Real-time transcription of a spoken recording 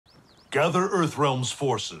Gather Earthrealm's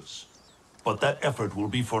forces. But that effort will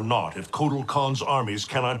be for naught if Kotal Khan's armies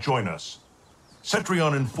cannot join us.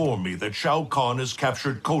 Cetrion informed me that Shao Kahn has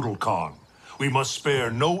captured Kotal Khan. We must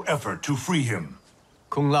spare no effort to free him.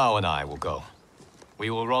 Kung Lao and I will go. We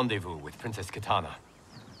will rendezvous with Princess Kitana.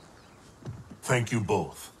 Thank you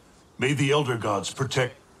both. May the Elder Gods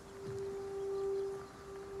protect...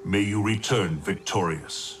 May you return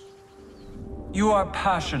victorious. You are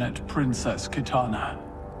passionate, Princess Kitana.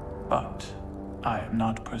 But I am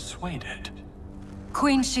not persuaded.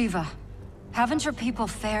 Queen Shiva, haven't your people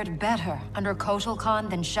fared better under Kotal Khan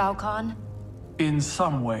than Shao Kahn? In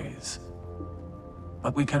some ways.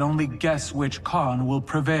 But we can only guess which Khan will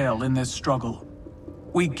prevail in this struggle.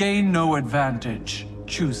 We gain no advantage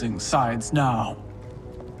choosing sides now.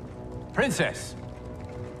 Princess!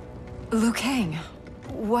 Liu Kang,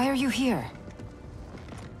 why are you here?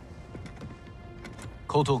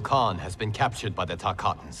 Kotal Khan has been captured by the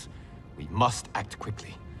Tarkatans. We must act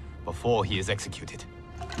quickly, before he is executed.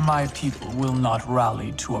 My people will not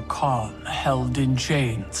rally to a Khan held in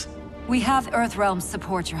chains. We have Earthrealm's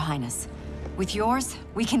support, Your Highness. With yours,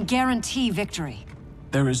 we can guarantee victory.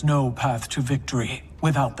 There is no path to victory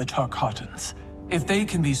without the Tarkatans. If they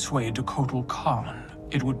can be swayed to Kotal Khan,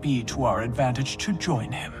 it would be to our advantage to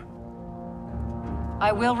join him.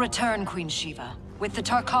 I will return, Queen Shiva, with the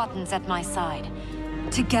Tarkatans at my side.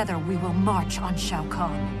 Together we will march on Shao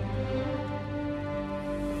Kahn.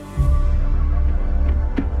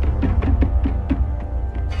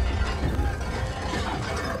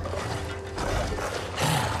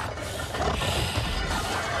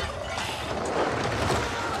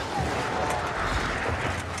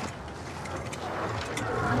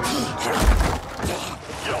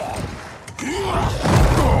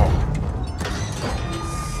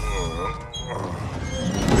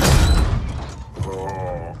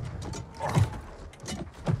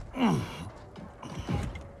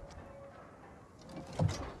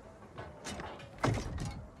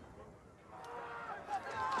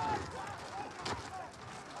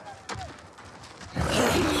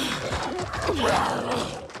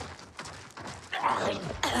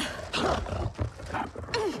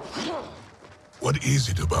 What is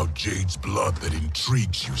it about Jade's blood that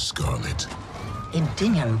intrigues you, Scarlet?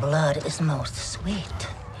 Indian blood is most sweet,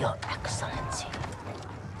 Your Excellency.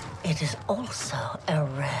 It is also a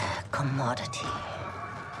rare commodity.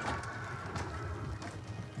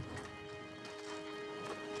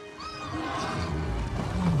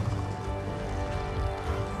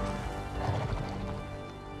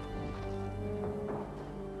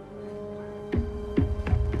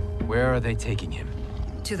 Where are they taking him?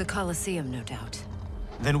 To the Colosseum, no doubt.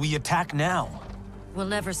 Then we attack now. We'll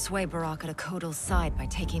never sway Baraka to Kotal's side by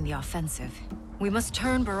taking the offensive. We must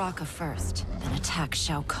turn Baraka first, then attack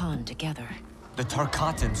Shao Kahn together. The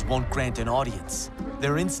Tarkatans won't grant an audience.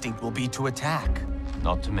 Their instinct will be to attack.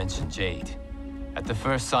 Not to mention Jade. At the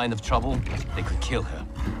first sign of trouble, they could kill her.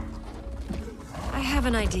 I have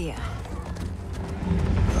an idea.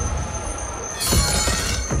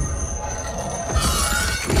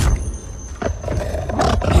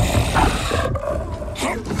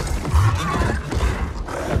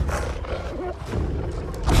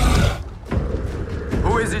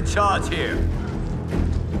 Who is in charge here?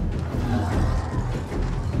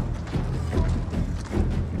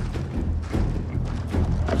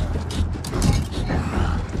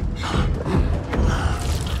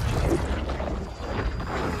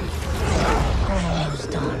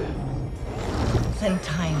 Almost done. Then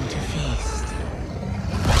time to feast.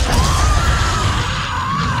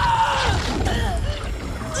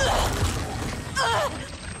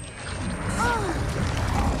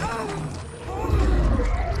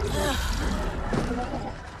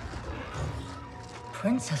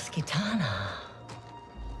 Princess Kitana.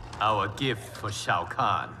 Our gift for Shao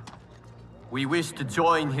Kahn. We wish to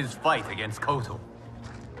join his fight against Kotal.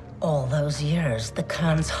 All those years, the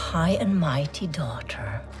Khan's high and mighty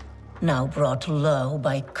daughter. Now brought low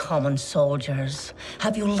by common soldiers.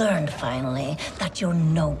 Have you learned, finally, that you're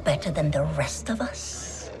no better than the rest of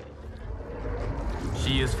us?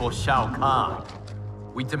 She is for Shao Kahn.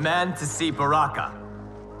 We demand to see Baraka.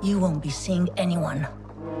 You won't be seeing anyone.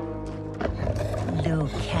 Liu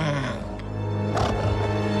Kang.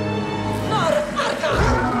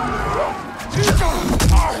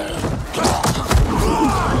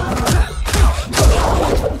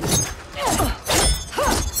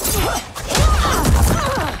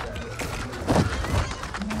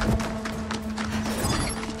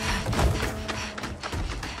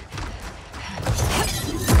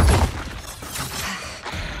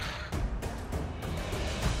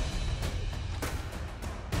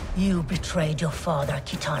 You betrayed your father,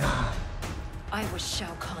 Kitana. I was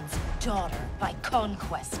Shao Kahn's daughter by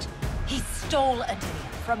conquest. He stole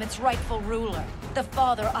Adenia from its rightful ruler, the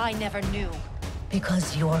father I never knew.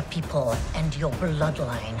 Because your people and your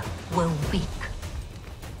bloodline were weak.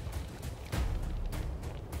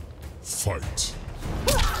 Fight.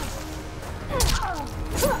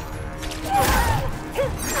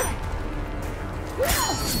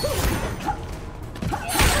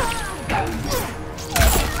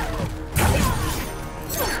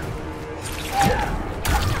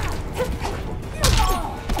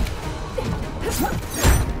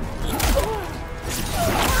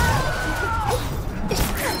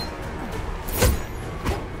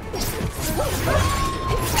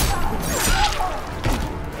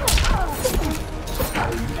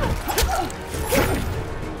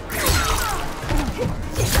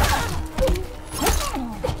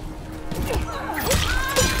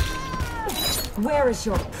 Where is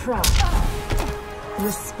your pride?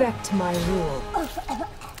 Respect my rule.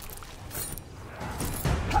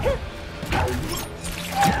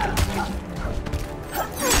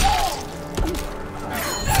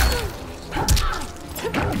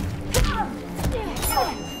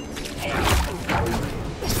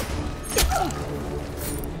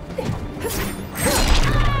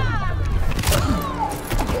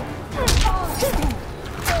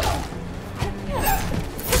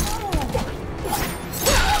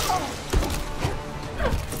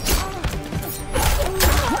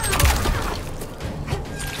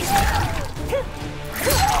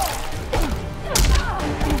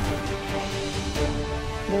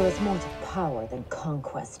 There is more to power than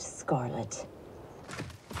conquest, Scarlet.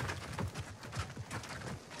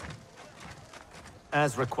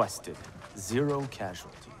 As requested, 0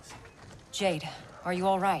 casualties. Jade, are you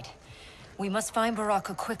all right? We must find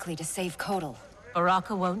Baraka quickly to save Kotal.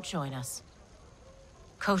 Baraka won't join us.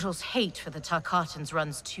 Kotal's hate for the Tarkatans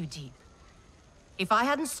runs too deep. If I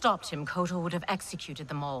hadn't stopped him, Kotal would have executed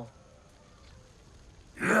them all.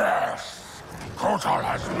 Yes! Kotal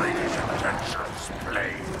has made his intentions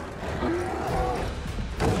plain.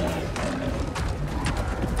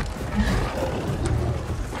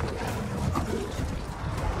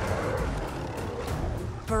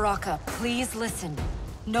 Baraka, please listen.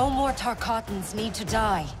 No more Tarkatans need to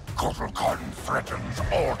die. Kotal Khan threatens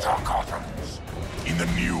all Tarkatans. In the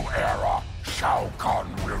new era, Shao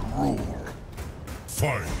Kahn will rule.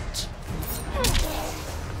 Fight!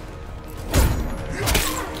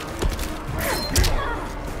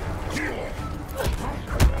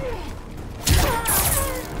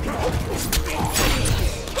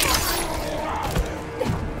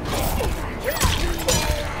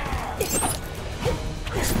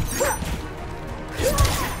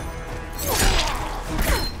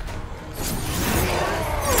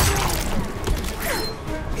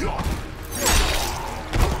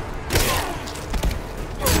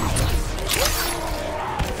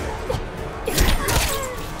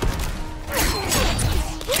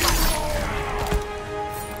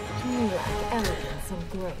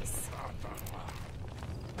 Grace.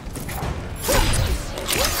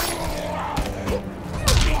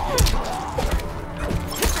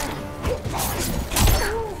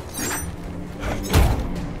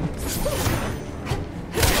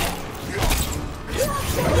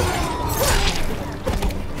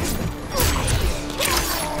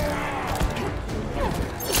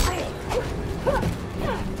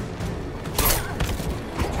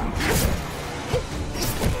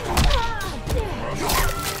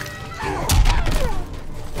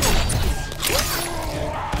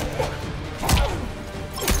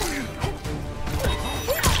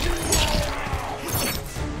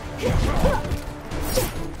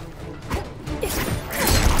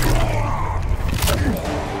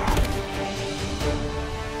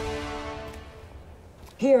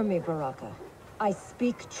 Hear me, Baraka. I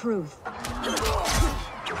speak truth.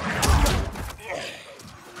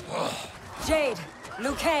 Jade,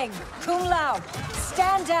 Liu Kang, Kung Lao,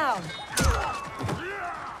 stand down!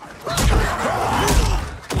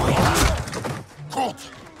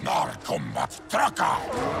 Gut! Nar Kombat Traka!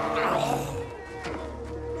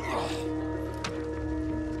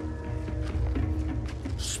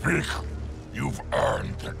 Speak. You've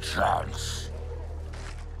earned the chance.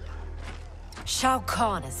 Shao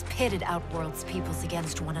Kahn has pitted Outworld's peoples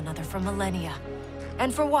against one another for millennia.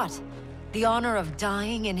 And for what? The honor of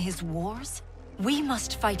dying in his wars? We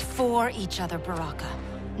must fight for each other, Baraka.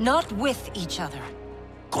 Not with each other.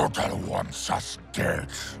 Kotal wants us dead.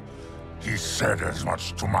 He said as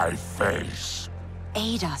much to my face.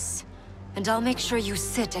 Aid us, and I'll make sure you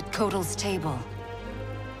sit at Kotal's table.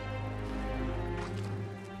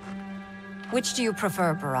 Which do you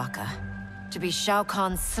prefer, Baraka? To be Shao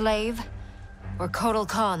Kahn's slave, or Kotal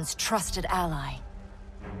Khan's trusted ally?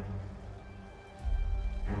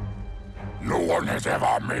 No one has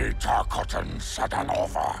ever made Tarkatan such an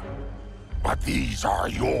offer. But these are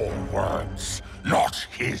your words, not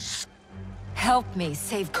his. Help me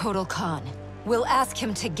save Kotal Khan. We'll ask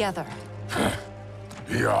him together.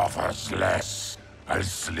 He offers less. I'll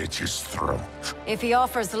slit his throat. If he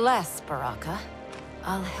offers less, Baraka,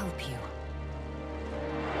 I'll help you.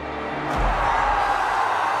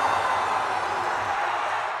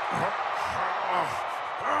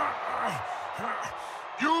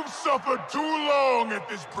 You've suffered too long at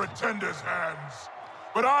this pretender's hands.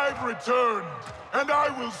 But I've returned, and I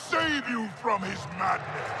will save you from his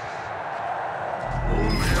madness.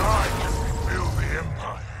 Only I can rebuild the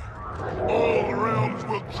Empire. All realms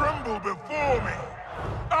will tremble before me.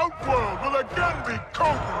 Outworld will again be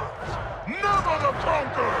conquerors, never the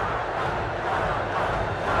conquered!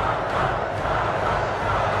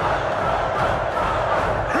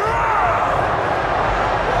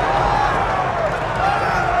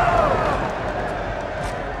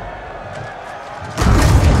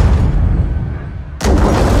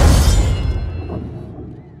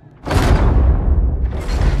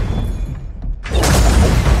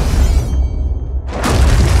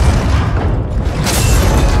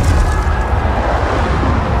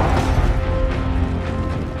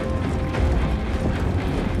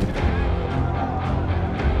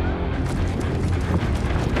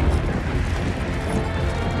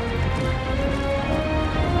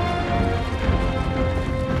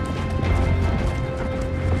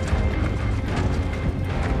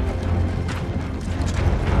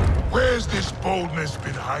 Boldness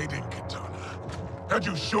been hiding, Kitana. Had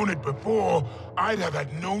you shown it before, I'd have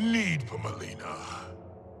had no need for Melina.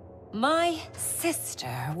 My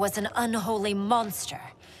sister was an unholy monster.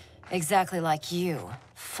 Exactly like you,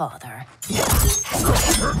 father.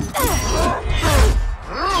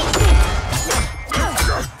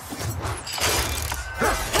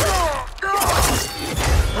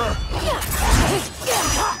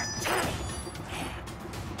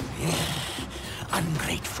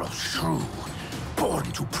 Ungrateful shrew. Born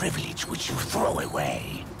to privilege which you throw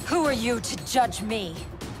away. Who are you to judge me?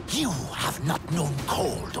 You have not known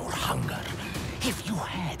cold or hunger. If you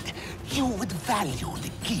had, you would value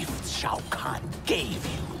the gifts Shao Kahn gave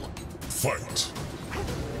you. Fight!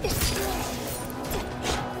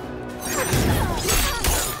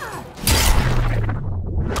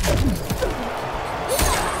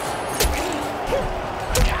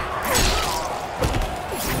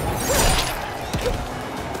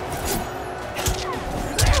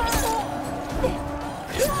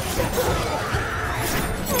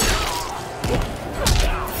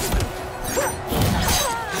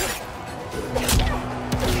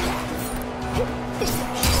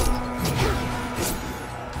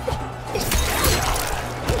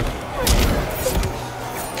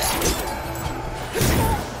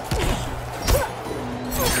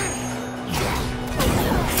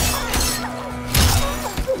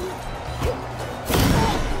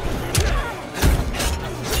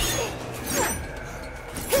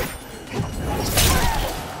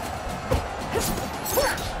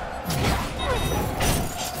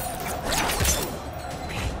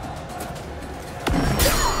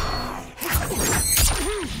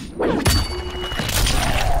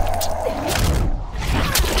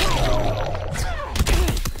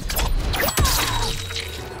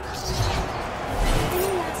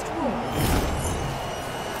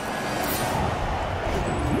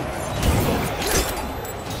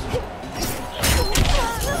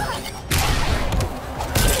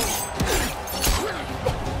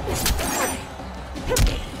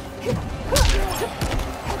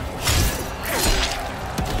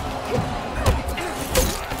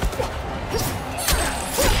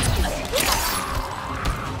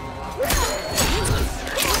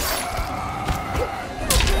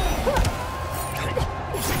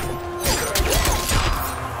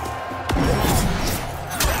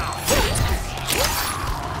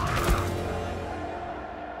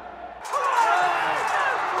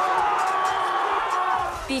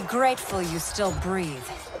 Be grateful you still breathe.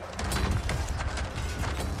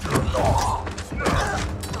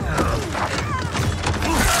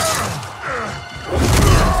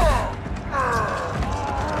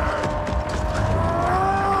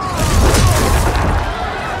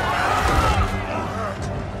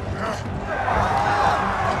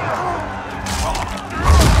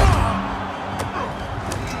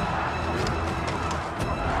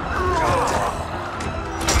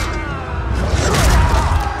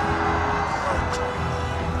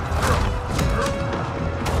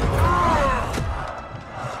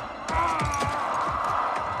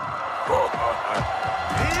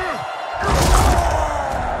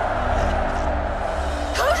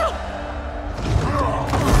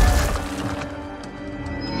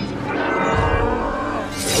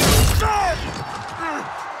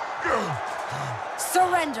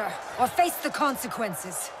 Surrender, or face the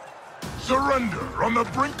consequences. Surrender on the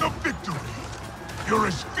brink of victory. You're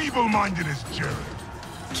as feeble-minded as Jared.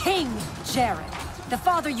 King Jared, the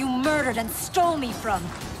father you murdered and stole me from.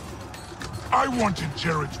 I wanted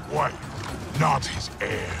Jared's wife, not his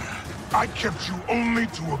heir. I kept you only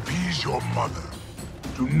to appease your mother.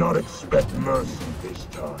 Do not expect mercy this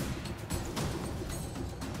time.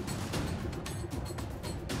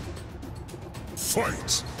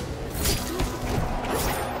 Fight!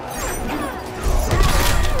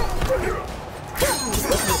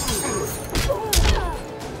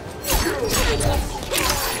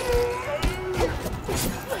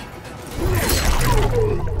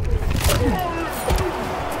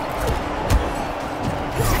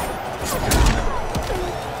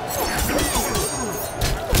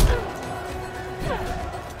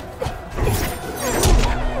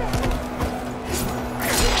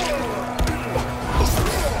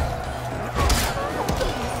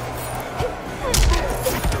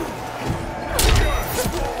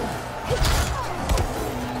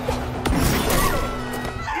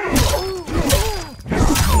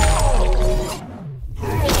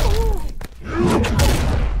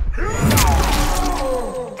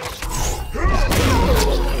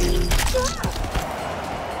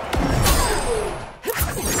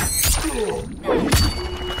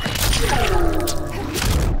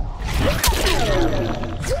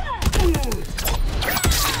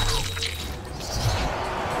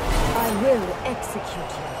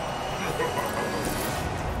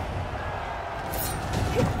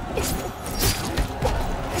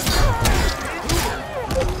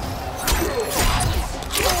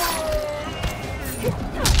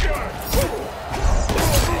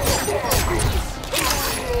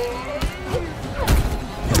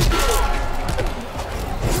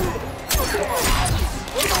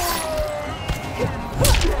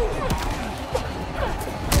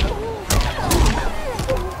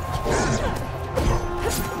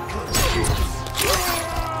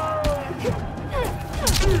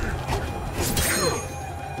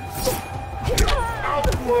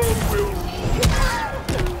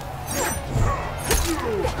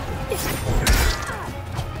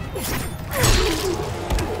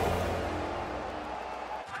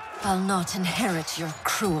 I'll not inherit your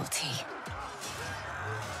cruelty.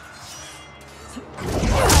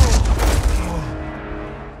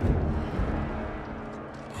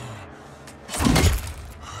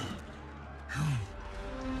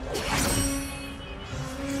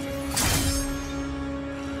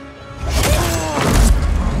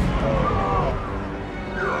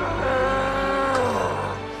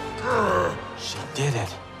 She did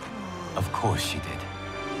it. Of course she did.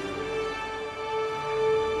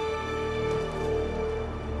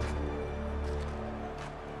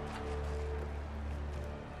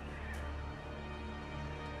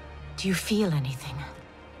 Do you feel anything?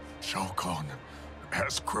 Shao Kahn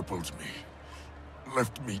has crippled me,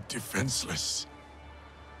 left me defenseless.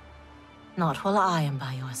 Not while I am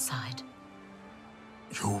by your side.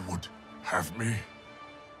 You would have me,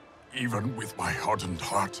 even with my hardened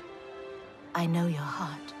heart? I know your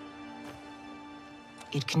heart.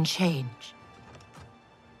 It can change.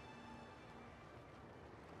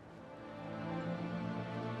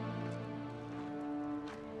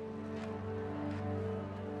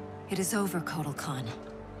 It is over, Kotal Khan.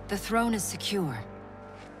 The throne is secure.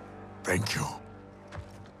 Thank you.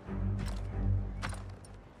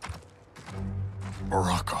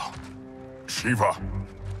 Baraka, Shiva,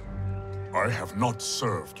 I have not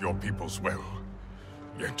served your peoples well,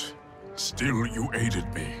 yet still you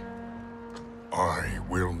aided me. I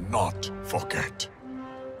will not forget.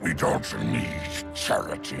 We don't need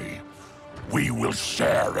charity. We will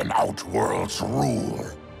share in Outworld's rule.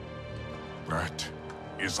 That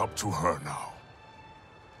is up to her now.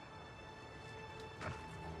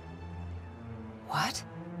 What?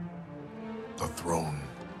 The throne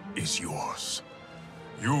is yours.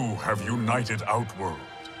 You have united Outworld,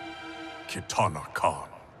 Kitana Khan.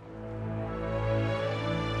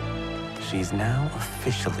 She's now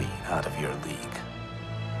officially out of your league.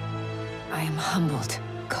 I am humbled,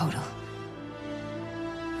 Kotal.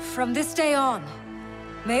 From this day on,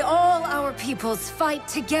 may all our peoples fight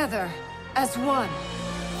together as one.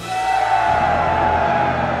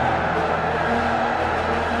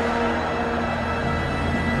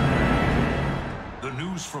 The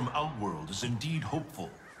news from Outworld is indeed hopeful,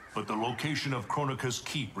 but the location of Kronika's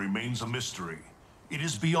keep remains a mystery. It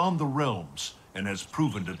is beyond the realms, and has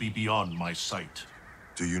proven to be beyond my sight.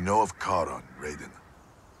 Do you know of Charon, Raiden?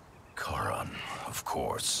 Charon, of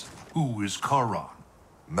course. Who is Charon?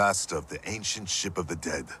 Master of the ancient ship of the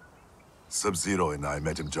dead. Sub-Zero and I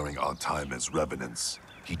met him during our time as revenants.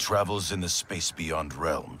 He travels in the space beyond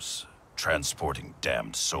realms, transporting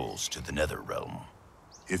damned souls to the nether realm.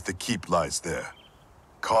 If the keep lies there,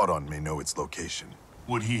 Charon may know its location.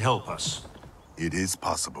 Would he help us? It is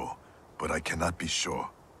possible, but I cannot be sure.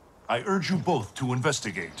 I urge you both to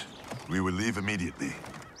investigate. We will leave immediately.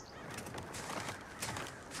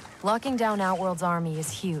 Locking down Outworld's army is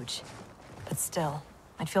huge. But still,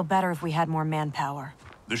 I'd feel better if we had more manpower.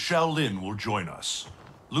 The Shaolin will join us.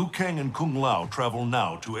 Liu Kang and Kung Lao travel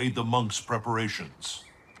now to aid the monks' preparations.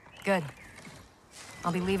 Good.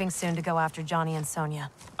 I'll be leaving soon to go after Johnny and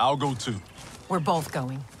Sonya. I'll go too. We're both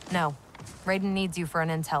going. No. Raiden needs you for an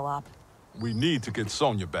intel op. We need to get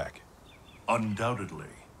Sonya back. Undoubtedly.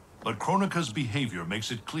 But Kronika's behavior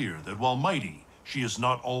makes it clear that while mighty, she is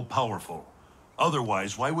not all-powerful.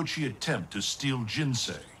 Otherwise, why would she attempt to steal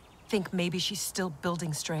Jinsei? Think maybe she's still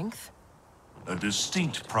building strength? A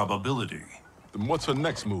distinct probability. Then what's her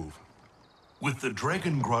next move? With the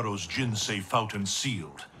Dragon Grotto's Jinsei fountain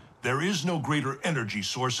sealed, there is no greater energy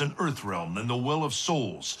source in Earthrealm than the Well of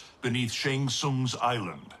Souls beneath Shang Tsung's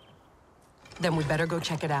island. Then we better go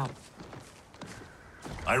check it out.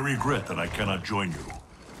 I regret that I cannot join you.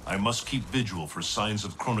 I must keep vigil for signs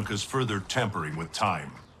of Kronika's further tampering with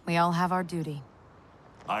time. We all have our duty.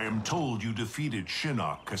 I am told you defeated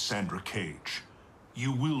Shinnok, Cassandra Cage.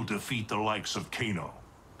 You will defeat the likes of Kano,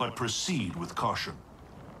 but proceed with caution.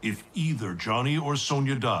 If either Johnny or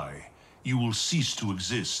Sonya die, you will cease to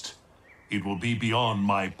exist. It will be beyond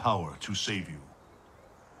my power to save you.